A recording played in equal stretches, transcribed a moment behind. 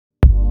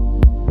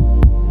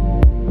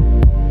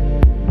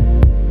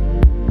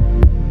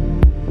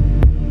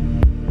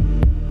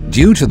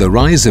Due to the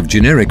rise of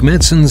generic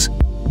medicines,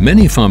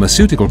 many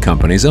pharmaceutical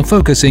companies are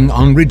focusing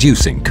on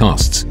reducing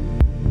costs.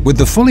 With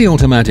the fully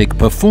automatic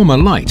PERFORMA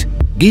Lite,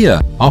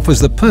 GEA offers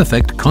the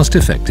perfect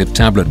cost-effective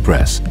tablet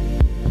press.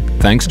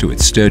 Thanks to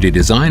its sturdy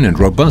design and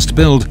robust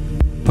build,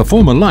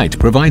 PERFORMA Lite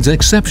provides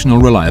exceptional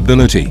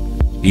reliability,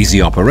 easy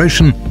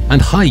operation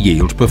and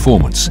high-yield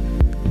performance.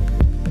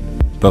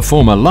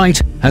 PERFORMA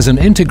Lite has an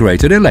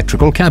integrated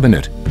electrical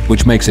cabinet,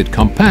 which makes it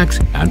compact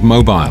and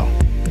mobile.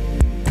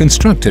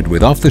 Constructed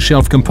with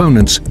off-the-shelf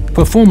components,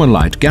 PERFORMA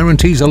Lite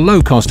guarantees a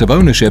low cost of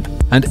ownership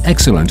and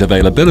excellent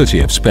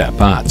availability of spare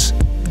parts.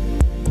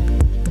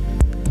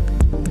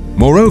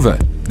 Moreover,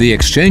 the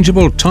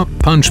exchangeable top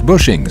punch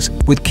bushings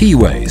with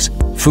keyways,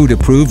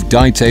 food-approved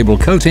die table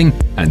coating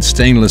and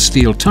stainless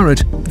steel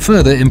turret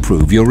further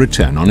improve your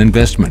return on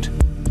investment.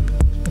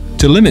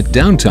 To limit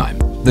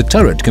downtime, the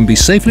turret can be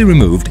safely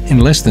removed in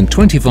less than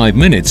 25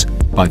 minutes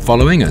by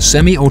following a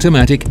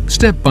semi-automatic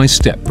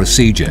step-by-step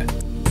procedure.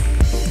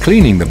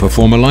 Cleaning the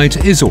PERFORMA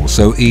Lite is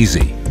also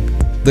easy.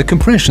 The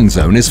compression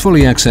zone is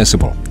fully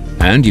accessible,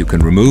 and you can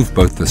remove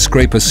both the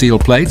scraper seal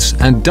plates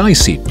and die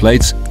seat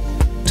plates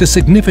to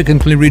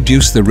significantly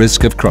reduce the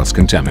risk of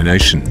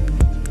cross-contamination.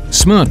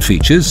 Smart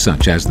features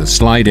such as the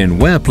slide-in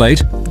wear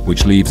plate,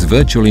 which leaves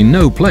virtually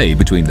no play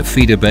between the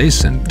feeder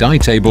base and die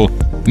table,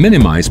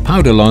 minimize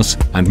powder loss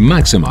and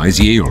maximize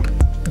yield.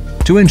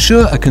 To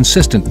ensure a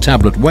consistent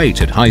tablet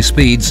weight at high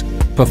speeds,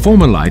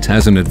 PERFORMA Lite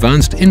has an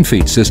advanced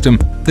infeed system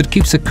that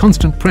keeps a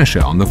constant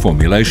pressure on the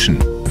formulation.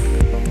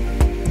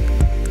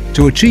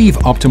 To achieve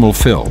optimal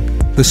fill,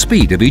 the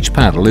speed of each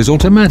paddle is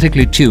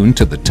automatically tuned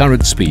to the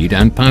turret speed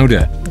and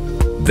powder.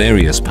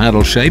 Various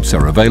paddle shapes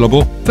are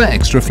available for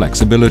extra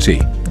flexibility.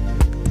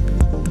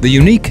 The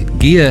unique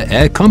GEA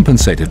air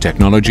compensator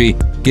technology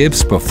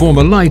gives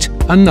PERFORMA Lite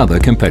another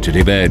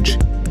competitive edge.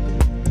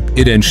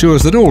 It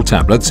ensures that all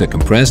tablets are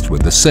compressed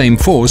with the same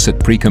force at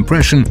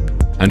pre-compression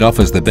and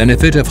offers the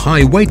benefit of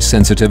high weight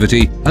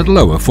sensitivity at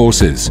lower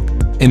forces.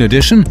 In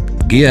addition,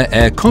 GEA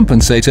air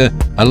compensator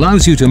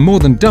allows you to more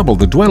than double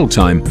the dwell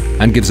time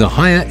and gives a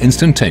higher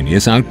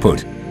instantaneous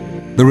output.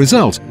 The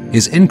result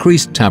is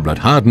increased tablet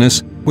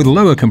hardness with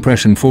lower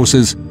compression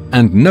forces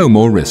and no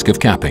more risk of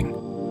capping.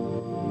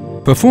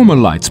 PERFORMA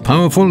Lite's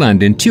powerful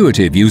and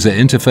intuitive user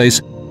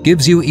interface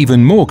gives you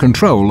even more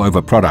control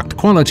over product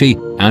quality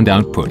and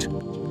output.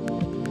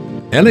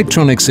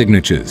 Electronic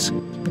signatures,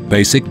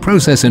 basic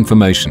process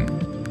information,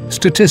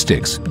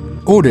 statistics,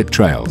 audit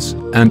trails,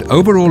 and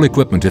overall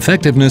equipment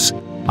effectiveness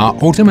are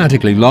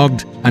automatically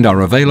logged and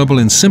are available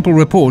in simple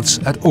reports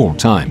at all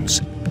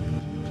times.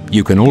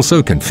 You can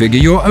also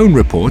configure your own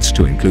reports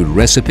to include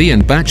recipe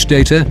and batch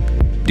data,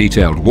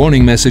 detailed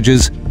warning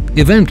messages,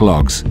 event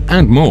logs,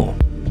 and more.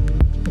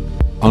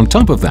 On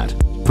top of that,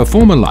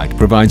 PERFORMA Lite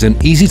provides an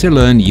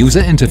easy-to-learn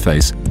user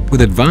interface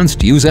with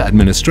advanced user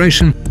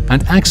administration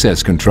and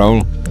access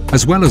control,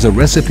 as well as a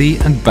recipe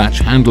and batch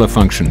handler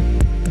function.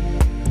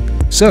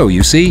 So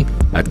you see,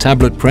 a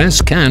tablet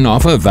press can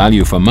offer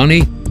value for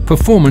money,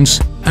 performance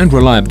and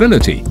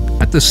reliability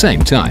at the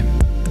same time.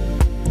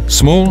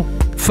 Small,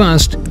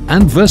 fast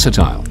and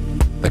versatile,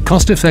 the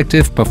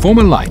cost-effective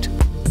PERFORMA Lite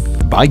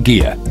by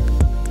GEA.